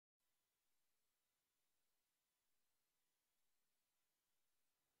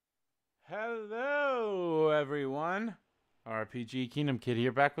Hello, everyone. RPG Kingdom Kid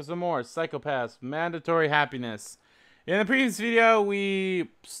here, back with some more Psychopaths Mandatory Happiness. In the previous video, we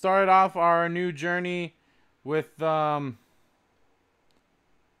started off our new journey with Tsurugi,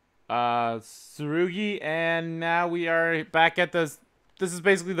 and now we are back at this. This is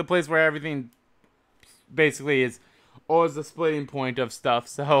basically the place where everything basically is always the splitting point of stuff.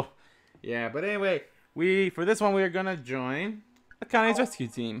 So, yeah. But anyway, for this one we are gonna join Akane's rescue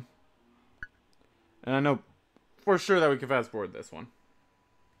team. And I know for sure that we can fast forward this one.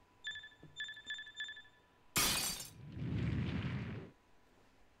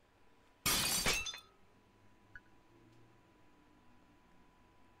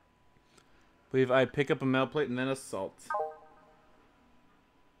 Believe I pick up a metal plate and then assault.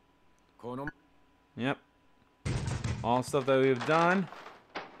 Yep. All stuff that we've done.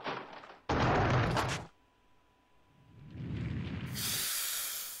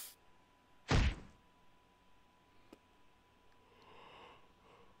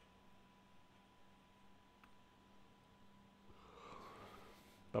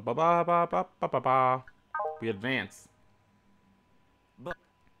 We advance.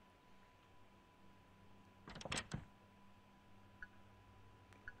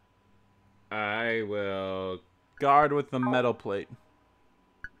 I will guard with the metal plate.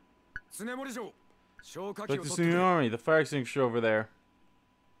 Look to Tsunami, the fire extinguisher over there.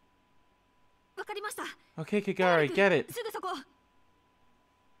 Okay, Kagari, get it.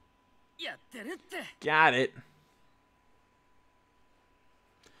 Got it.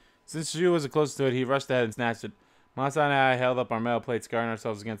 Since Shu was close to it, he rushed ahead and snatched it. Masa and I held up our metal plates, guarding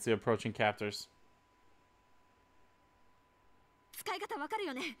ourselves against the approaching captors. You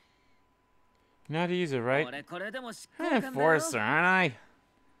know how to use it, right? I'm an enforcer, aren't I?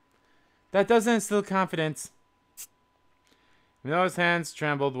 That doesn't instill confidence. Even though his hands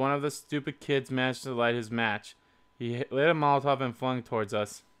trembled, one of the stupid kids managed to light his match. He lit a Molotov and flung towards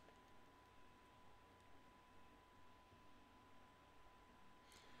us.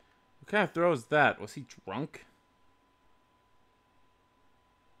 What kind of throw is that? Was he drunk?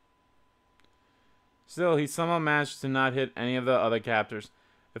 Still, he somehow managed to not hit any of the other captors.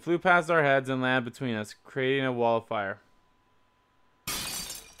 It flew past our heads and landed between us, creating a wall of fire.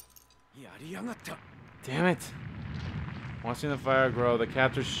 Damn it! Watching the fire grow, the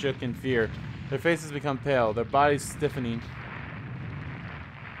captors shook in fear. Their faces become pale, their bodies stiffening.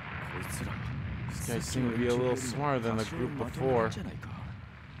 These guys seem to be a little smarter than the group before.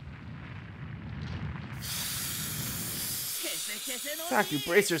 Taki,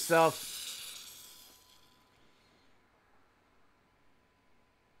 brace yourself!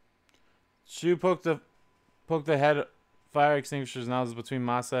 Shu poked the head fire extinguisher's nozzles between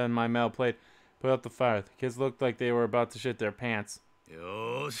Masa and my metal plate. Put out the fire. The kids looked like they were about to shit their pants.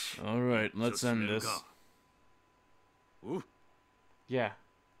 Alright, let's end this. Yeah.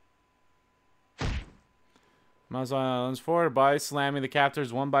 Masa lunged forward by slamming the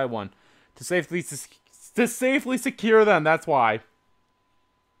captors one by one. To safely secure them, that's why.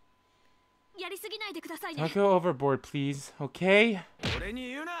 Don't go overboard, please, okay?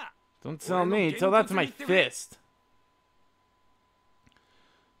 Don't tell me, tell that to my fist.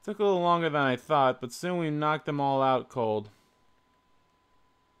 Took a little longer than I thought, but soon we knocked them all out cold.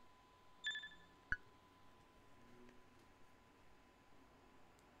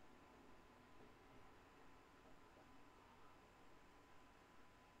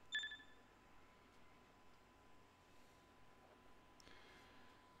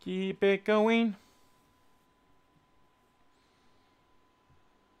 Keep it going.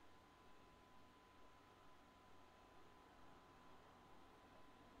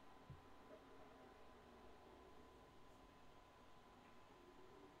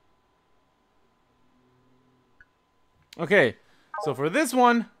 Okay, so for this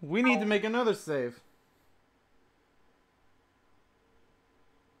one, we need to make another save.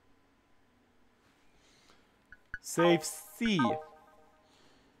 Save C.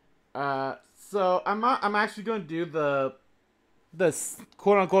 So I'm actually going to do the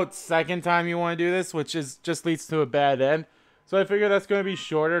quote unquote second time you want to do this, which is just leads to a bad end. So I figure that's going to be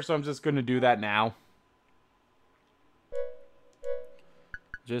shorter, so I'm just going to do that now.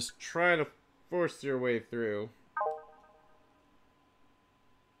 Just try to force your way through.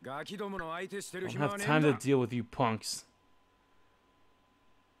 I don't have time to deal with you punks.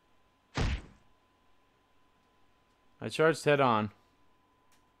 I charged head on.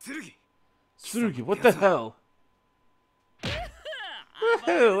 Tsurugi, what the hell?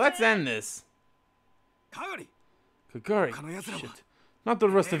 Woohoo, let's end this. Kagari, shit. Not the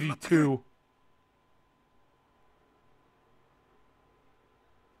rest of you too.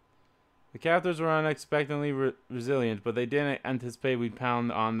 captors were unexpectedly resilient, but they didn't anticipate we'd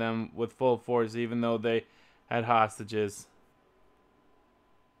pound on them with full force even though they had hostages.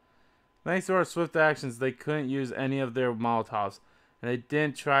 Thanks to our swift actions, they couldn't use any of their Molotovs, and they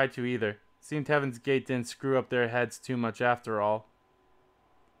didn't try to either. It seemed Heaven's Gate didn't screw up their heads too much after all.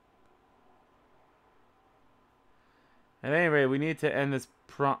 At any rate, we need to end this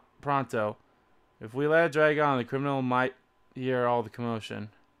pronto. If we let it drag on, the criminal might hear all the commotion.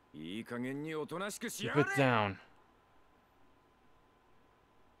 Keep it down.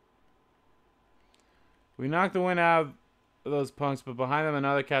 We knocked the wind out of those punks, but behind them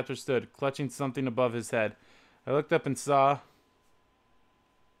another captor stood, clutching something above his head. I looked up and saw...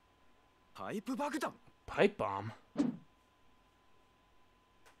 Pipe bomb?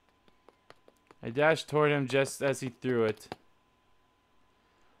 I dashed toward him just as he threw it.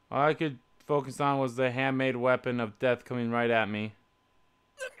 All I could focus on was the handmade weapon of death coming right at me.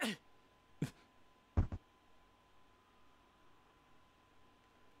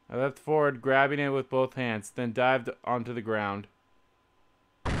 I leapt forward, grabbing it with both hands, then dived onto the ground.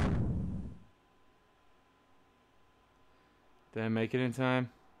 Did I make it in time?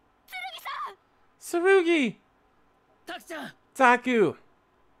 Tsurugi! Taku!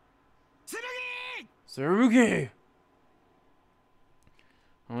 Tsurugi!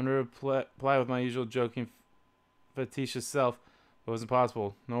 I wanted to reply with my usual joking, facetious self, but it was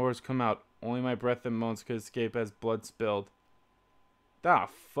impossible. No words come out. Only my breath and moans could escape as blood spilled. Ah,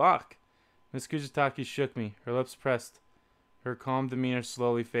 fuck! Miss Kugatachi shook me, her lips pressed, her calm demeanor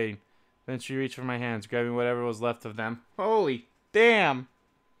slowly fading. Then she reached for my hands, grabbing whatever was left of them. Holy damn!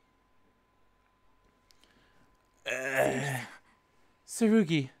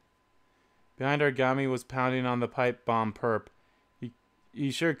 Tsurugi. Behind our Gami was pounding on the pipe bomb perp.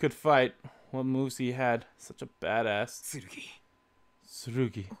 He sure could fight. What moves he had. Such a badass.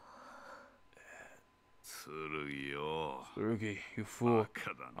 Tsurugi. Tsurugi, you fool.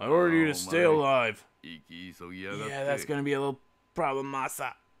 I ordered you to stay alive. Yeah, that's gonna be a little problem,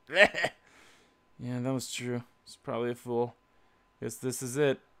 Masa. Yeah, that was true. He's probably a fool. Guess this is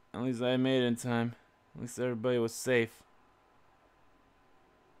it. At least I made it in time. At least everybody was safe.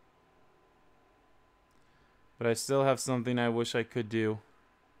 But I still have something I wish I could do.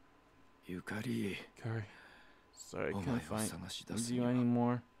 Yukari. Sorry, I can't find you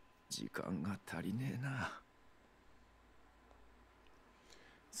anymore.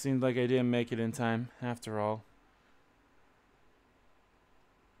 Seemed like I didn't make it in time, after all.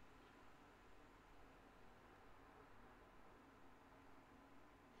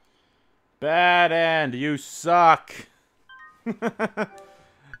 Bad end, you suck.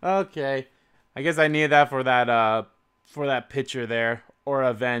 Okay. I guess I needed that for that picture there, or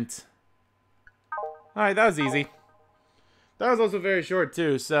event. Alright, that was easy. That was also very short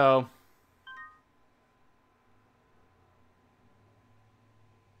too, so...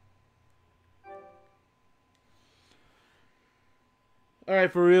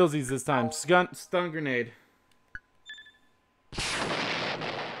 Alright, for realsies this time. Stun grenade.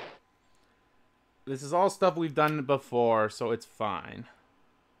 This is all stuff we've done before, so it's fine.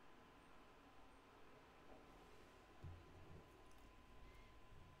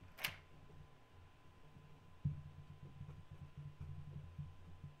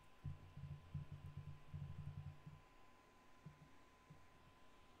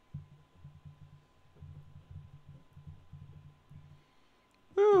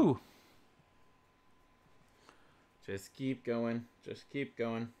 Woo! Just keep going. Just keep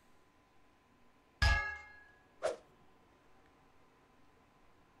going.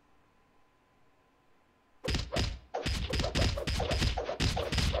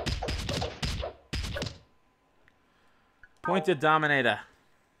 Pointed Dominator.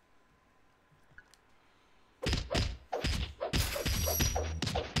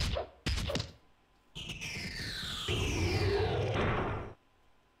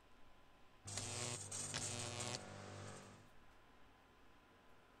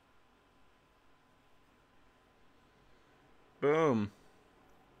 Boom.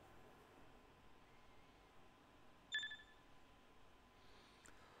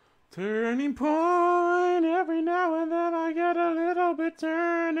 Turning point. Every now and then I get a little bit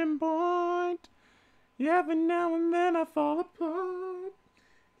turning point. Every now and then I fall apart.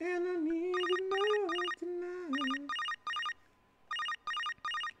 And I need to know tonight.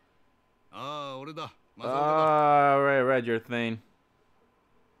 I already read your thing.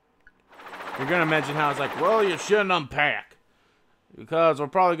 You're gonna mention how it's like, well, you shouldn't unpack. Because we're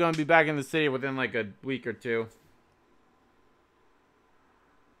probably gonna be back in the city within like a week or two.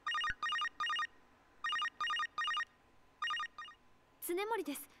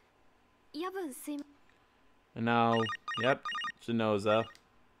 And now, yep, Shinoza.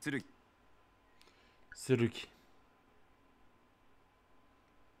 Tsurugi.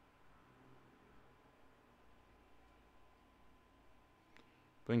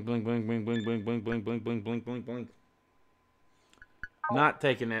 Blink, blink, blink, blink, blink, blink, blink, blink, blink, blink, blink, blink, blink. Not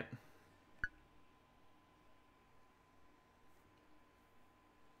taking it.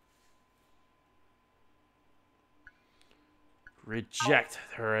 Reject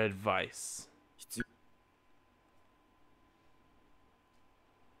her advice.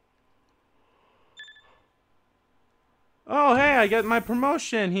 Oh, hey, I got my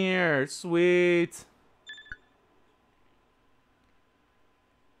promotion here. Sweet.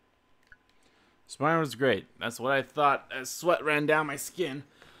 Sparring was great. That's what I thought as sweat ran down my skin.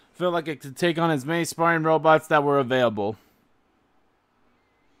 Felt like I could take on as many sparring robots that were available.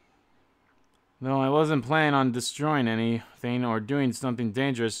 No, I wasn't planning on destroying anything or doing something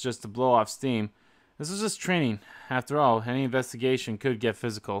dangerous just to blow off steam. This was just training. After all, any investigation could get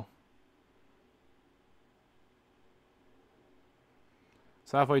physical.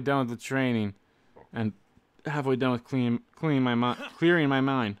 It's halfway done with the training, and halfway done with clearing my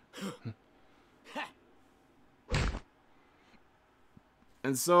mind.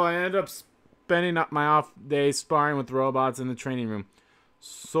 And so I ended up spending up my off day sparring with robots in the training room,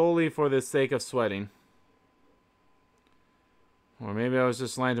 solely for the sake of sweating. Or maybe I was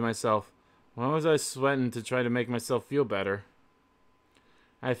just lying to myself. Why was I sweating to try to make myself feel better?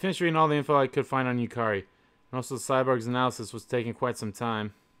 I had finished reading all the info I could find on Yukari, and also the cyborg's analysis was taking quite some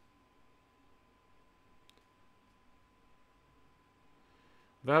time.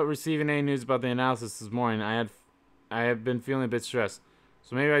 Without receiving any news about the analysis this morning, I have been feeling a bit stressed.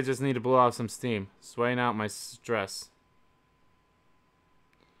 So maybe I just need to blow off some steam, sweating out my stress.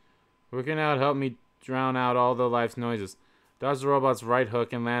 Working out helped me drown out all the life's noises. Dodged the robot's right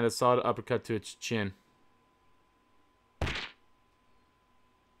hook and landed a solid uppercut to its chin.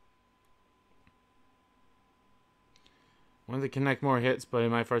 Wanted to connect more hits, but in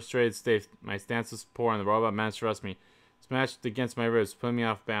my frustrated state, my stance was poor and the robot managed to rust me. Smashed against my ribs, putting me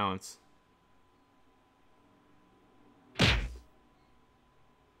off balance.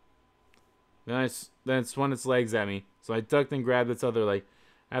 Then it swung its legs at me, so I ducked and grabbed its other leg.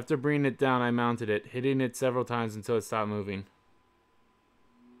 After bringing it down, I mounted it, hitting it several times until it stopped moving.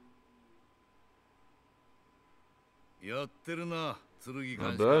 Well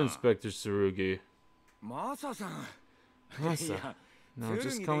done, Inspector Tsurugi. Masa. No,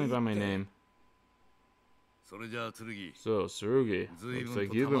 just call me by my name. So, Tsurugi, looks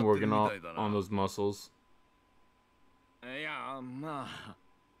like you've been working on those muscles.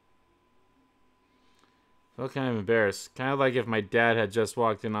 Felt kind of embarrassed. Kind of like if my dad had just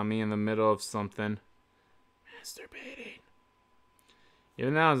walked in on me in the middle of something. Masturbating.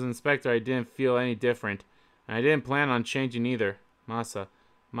 Even now as an inspector, I didn't feel any different. And I didn't plan on changing either.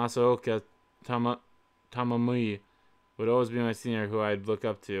 Masaoka Tamamui would always be my senior who I'd look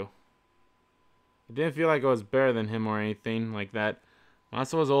up to. I didn't feel like I was better than him or anything like that.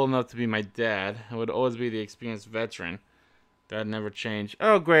 Masa was old enough to be my dad and would always be the experienced veteran. That'd never change.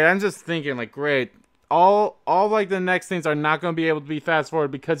 Oh, great. I'm just thinking, like, great. All like the next things are not going to be able to be fast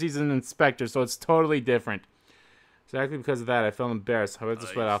forward because he's an inspector, so it's totally different. Exactly because of that, I felt embarrassed. I had to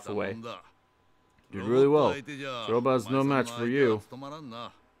sweat off the way. You did really well. This robot's no match for you.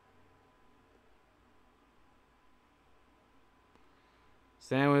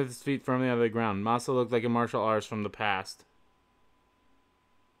 Standing with his feet firmly on the ground, Masa looked like a martial artist from the past.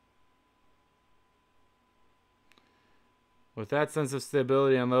 With that sense of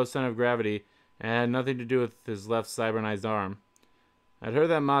stability and low center of gravity, it had nothing to do with his left cybernized arm. I'd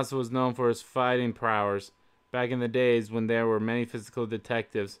heard that Masa was known for his fighting prowess. Back in the days when there were many physical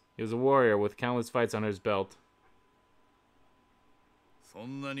detectives, he was a warrior with countless fights under his belt.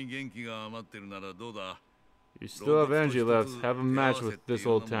 You still have energy left. Have a match with this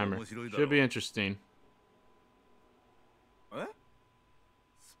old timer. Should be interesting. Talk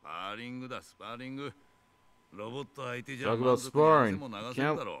about sparring.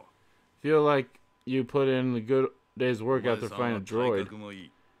 Can't feel like you put in a good day's work after fighting a droid.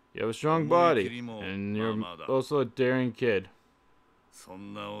 You have a strong body, and you're also a daring kid.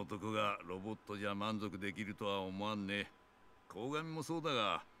 I'm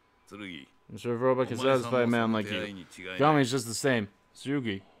sure if a robot can satisfy a man like you. Gami's just the same.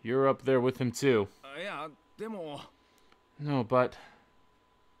 Tsurugi, you're up there with him too. No, but...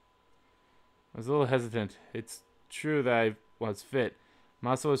 I was a little hesitant. It's true that I was fit.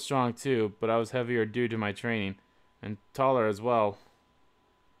 Masa was strong too, but I was heavier due to my training. And taller as well.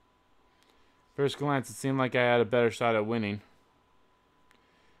 First glance, it seemed like I had a better shot at winning.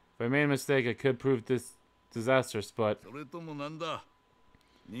 If If I made a mistake, it could prove this disastrous, but what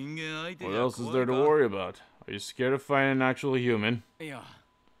else is there to worry about? Are you scared of fighting an actual human?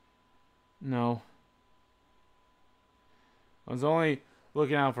 No. I was only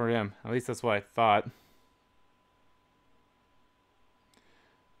looking out for him. At least that's what I thought.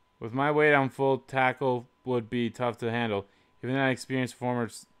 With my weight on full tackle would be tough to handle, even an experienced former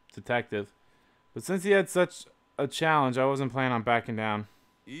detective. But since he had such a challenge, I wasn't planning on backing down.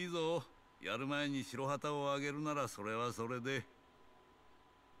 No,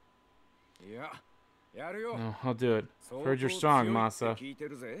 I'll do it. Heard you're strong, Masa.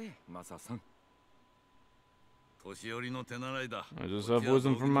 I just have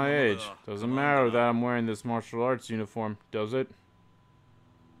wisdom from my age. Doesn't matter that I'm wearing this martial arts uniform, does it?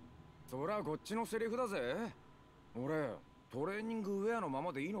 You're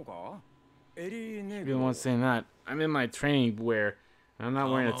the one saying that. I'm in my training wear, and I'm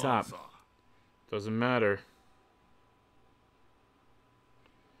not wearing a top. Doesn't matter.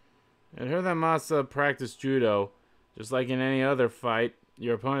 I heard that Masa practiced judo. Just like in any other fight,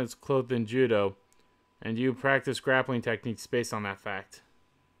 your opponent's clothed in judo, and you practice grappling techniques based on that fact.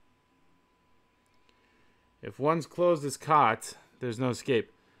 If one's clothes is caught, there's no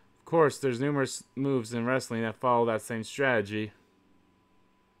escape. Of course, there's numerous moves in wrestling that follow that same strategy.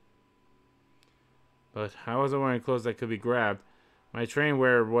 But I wasn't wearing clothes that could be grabbed. My training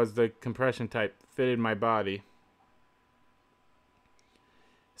wear was the compression type, fitted my body.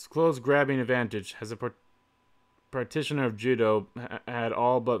 His clothes grabbing advantage as a practitioner of judo had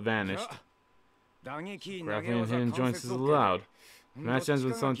all but vanished. Grappling and hitting joints is allowed. Match ends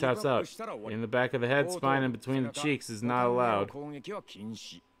when someone taps out. In the back of the head, spine, and between the cheeks is not allowed.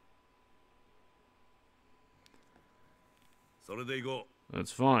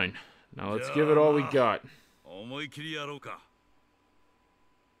 That's fine. Now let's give it all we got.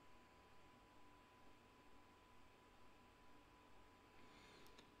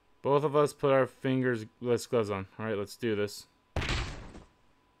 Both of us put our fingerless gloves on. Alright, let's do this.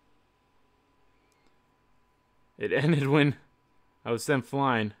 It ended when I was sent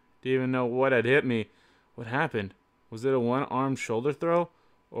flying. Didn't even know what had hit me. What happened? Was it a one-armed shoulder throw?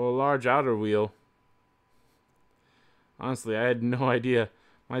 Or a large outer wheel? Honestly, I had no idea.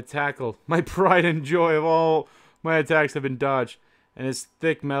 My tackle, my pride and joy of all my attacks have been dodged, and his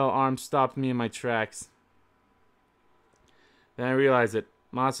thick metal arm stopped me in my tracks. Then I realized it.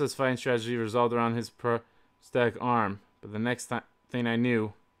 Masa's fighting strategy resolved around his prosthetic arm, but the next thing I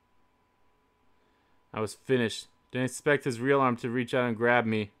knew, I was finished. Didn't expect his real arm to reach out and grab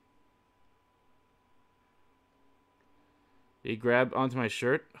me. Did he grab onto my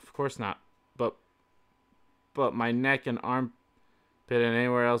shirt? Of course not. But my neck and armpit and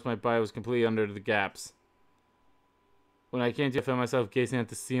anywhere else my body was completely under the gaps. When I came to, I found myself gazing at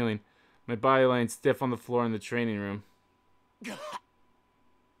the ceiling, my body lying stiff on the floor in the training room.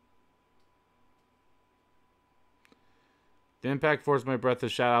 The impact forced my breath to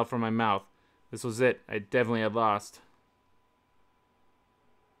shout out from my mouth. This was it. I definitely had lost.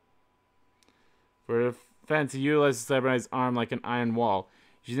 For defense, he utilized the cybernetic arm like an iron wall.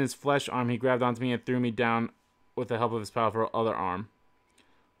 Using his flesh arm, he grabbed onto me and threw me down with the help of his powerful other arm.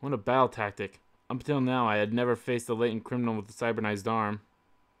 What a battle tactic. Up until now, I had never faced a latent criminal with a cybernized arm.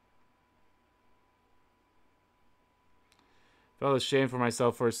 I felt ashamed for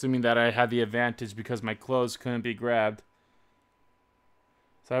myself for assuming that I had the advantage because my clothes couldn't be grabbed.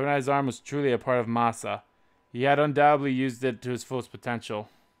 Cybernized arm was truly a part of Masa. He had undoubtedly used it to his fullest potential.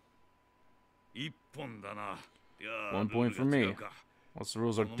 1 point for me. Unless the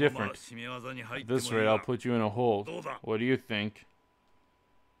rules are different. At this rate, I'll put you in a hold. What do you think?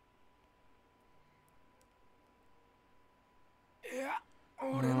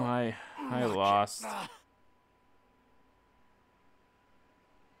 Oh, I lost.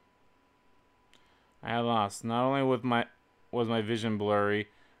 I lost. Not only was my vision blurry,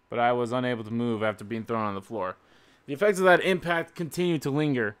 but I was unable to move after being thrown on the floor. The effects of that impact continued to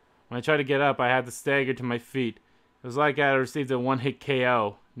linger. When I tried to get up, I had to stagger to my feet. It was like I had received a one-hit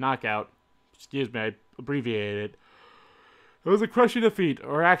KO. Knockout. Excuse me, I abbreviated it. It was a crushing defeat,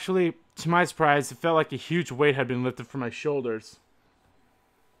 or actually, to my surprise, it felt like a huge weight had been lifted from my shoulders.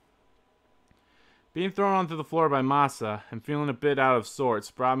 Being thrown onto the floor by Masa, and feeling a bit out of sorts,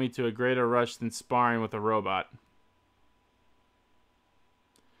 brought me to a greater rush than sparring with a robot.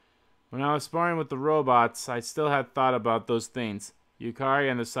 When I was sparring with the robots, I still had thought about those things, Yukari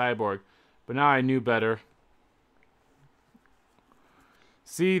and the cyborg, but now I knew better.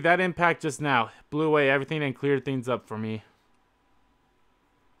 See, that impact just now blew away everything and cleared things up for me.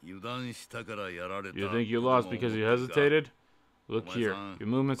 You think you lost because you hesitated? Look here. Your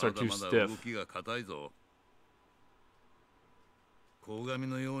movements are too stiff. You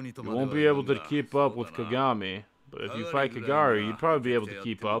won't be able to keep up with Kagami, but if you fight Kagari, you'd probably be able to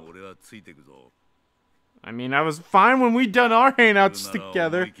keep up. I mean, I was fine when we done our hangouts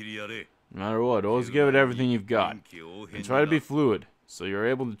together. No matter what, always give it everything you've got. And try to be fluid, so you're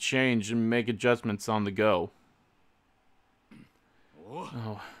able to change and make adjustments on the go.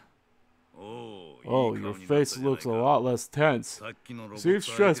 Oh, your face looks a lot less tense. Seemed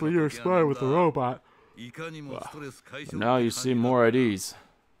stressed when you were sparring with the robot. But now you seem more at ease.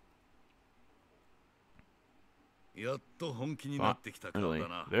 Finally,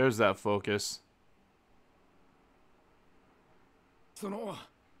 there's that focus.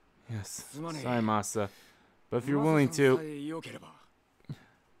 Yes, sorry, Masa. But if you're willing to...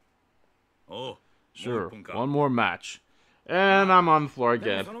 Sure, one more match. And I'm on the floor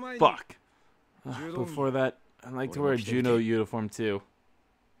again. Fuck. Before that, I'd like to wear a judo uniform too.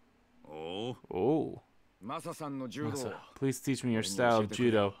 Oh. Masa, please teach me your style of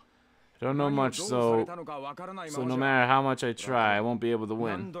judo. I don't know much, so no matter how much I try, I won't be able to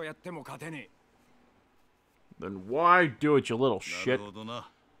win. Then why do it, you little shit?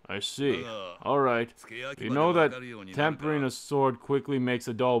 I see. Alright. You know that tempering a sword quickly makes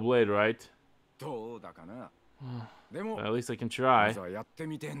a dull blade, right? But at least I can try.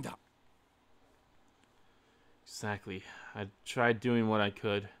 Exactly. I tried doing what I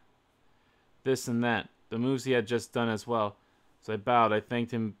could. This and that. The moves he had just done as well. As I bowed, I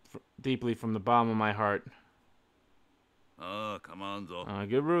thanked him deeply from the bottom of my heart.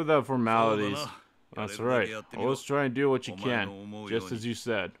 Get rid of the formalities. That's right. Always try and do what you can, just as you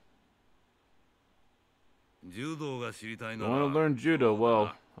said. You want to learn judo?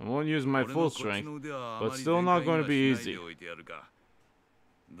 Well, I won't use my full strength, but still not going to be easy.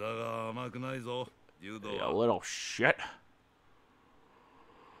 You little shit.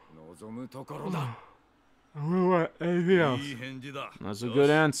 I don't want anything else. That's a good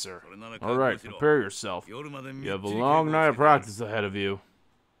answer. Alright, prepare yourself. You have a long night of practice ahead of you.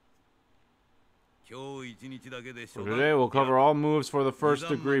 For today, we'll cover all moves for the first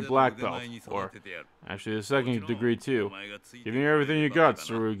degree black belt, or actually the second degree too. Give me everything you got,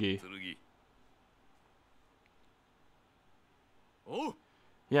 Tsurugi.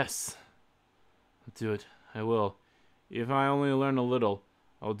 Yes. I'll do it. I will. If I only learn a little,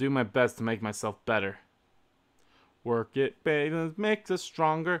 I'll do my best to make myself better. Work it, baby, makes us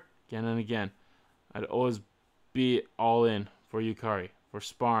stronger. Again and again. I'd always be all in for Yukari, for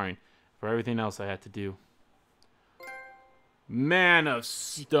sparring, for everything else I had to do. Man of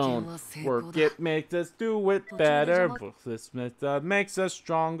stone. Work it, makes us do it better. This makes us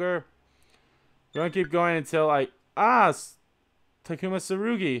stronger. We're gonna keep going until Takuma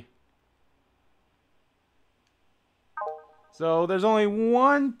Tsurugi. So there's only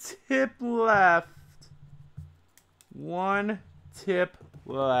one tip left. One tip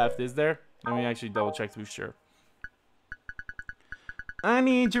left. Is there? Let me actually double check to be sure. I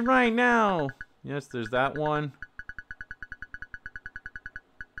need you right now. Yes, there's that one.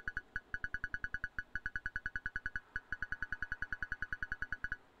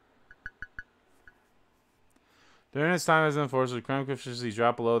 During his time as an enforcer, the crime efficiency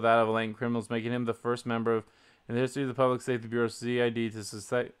dropped below that of latent criminals, making him the first member in the history of the Public Safety Bureau's CID to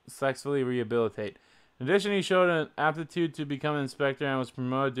successfully rehabilitate. In addition, he showed an aptitude to become an inspector and was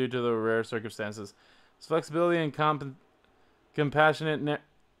promoted due to the rare circumstances. His flexibility and compassionate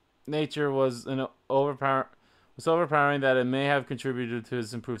nature was overpowering that it may have contributed to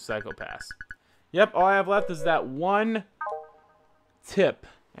his improved psychopath. Yep, all I have left is that one tip.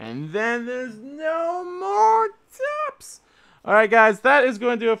 And then there's no more tips. Alright guys, that is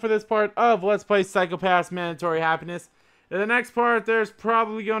going to do it for this part of Let's Play Psychopath's Mandatory Happiness. In the next part, there's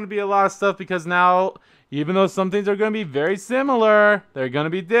probably going to be a lot of stuff because now, even though some things are going to be very similar, they're going to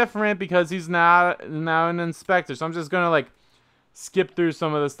be different because he's now an inspector. So I'm just going to like skip through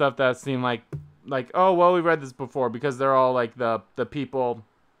some of the stuff that seem like oh well, we read this before, because they're all like the people,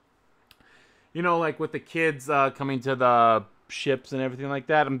 you know, like with the kids coming to the ships and everything like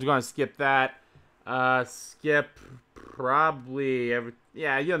that. I'm going to skip that. Skip probably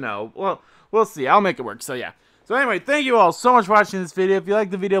yeah, you know. Well, we'll see. I'll make it work. So yeah. So anyway, thank you all so much for watching this video. If you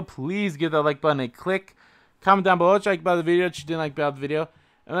liked the video, please give that like button a click. Comment down below what you like about the video, what you didn't like about the video,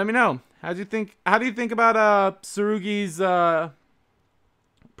 and let me know. How do you think about Tsurugi's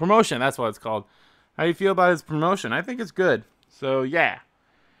promotion? That's what it's called. How do you feel about his promotion? I think it's good. So yeah.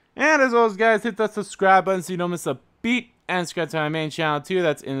 And as always, guys, hit that subscribe button so you don't miss a beat, and subscribe to my main channel too.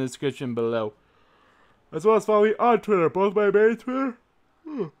 That's in the description below. As well as follow me on Twitter. Both my main Twitter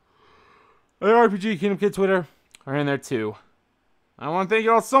and RPG Kingdom Kid Twitter are in there too. I want to thank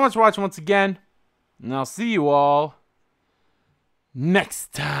you all so much for watching once again. And I'll see you all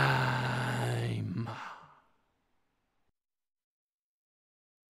next time.